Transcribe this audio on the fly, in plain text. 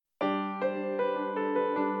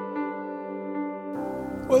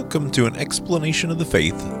Welcome to an explanation of the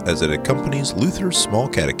faith as it accompanies Luther's Small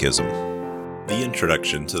Catechism. The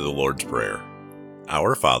introduction to the Lord's Prayer.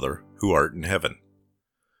 Our Father, who art in heaven.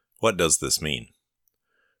 What does this mean?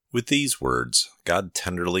 With these words, God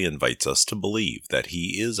tenderly invites us to believe that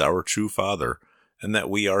He is our true Father and that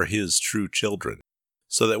we are His true children,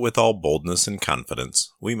 so that with all boldness and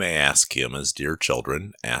confidence we may ask Him as dear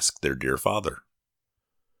children ask their dear Father.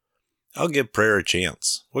 I'll give prayer a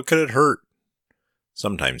chance. What could it hurt?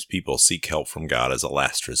 Sometimes people seek help from God as a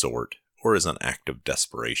last resort, or as an act of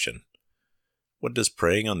desperation. What does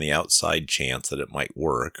praying on the outside chance that it might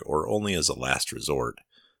work, or only as a last resort,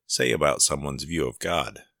 say about someone's view of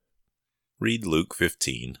God? Read Luke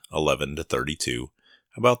 15:11-32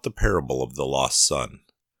 about the parable of the lost son.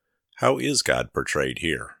 How is God portrayed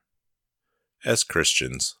here? As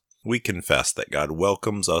Christians, we confess that God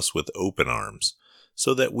welcomes us with open arms,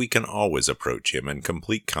 so that we can always approach Him in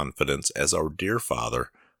complete confidence as our dear Father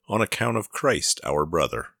on account of Christ our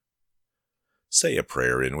brother. Say a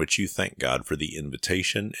prayer in which you thank God for the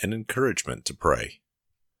invitation and encouragement to pray.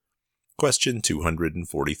 Question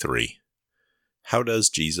 243. How does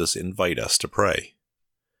Jesus invite us to pray?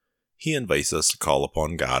 He invites us to call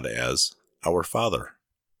upon God as our Father.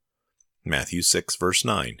 Matthew 6 verse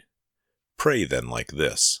 9. Pray then like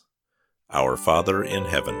this: Our Father in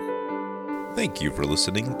heaven. Thank you for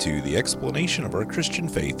listening to the explanation of our Christian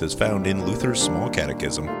faith as found in Luther's Small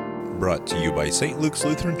Catechism, brought to you by St. Luke's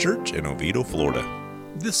Lutheran Church in Oviedo, Florida.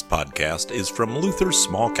 This podcast is from Luther's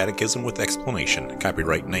Small Catechism with Explanation,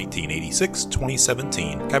 copyright 1986,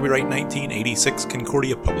 2017, copyright 1986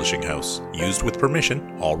 Concordia Publishing House. Used with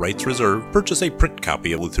permission, all rights reserved. Purchase a print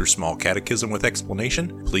copy of Luther's Small Catechism with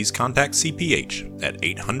Explanation. Please contact CPH at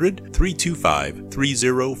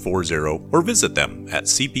 800-325-3040 or visit them at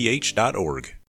cph.org.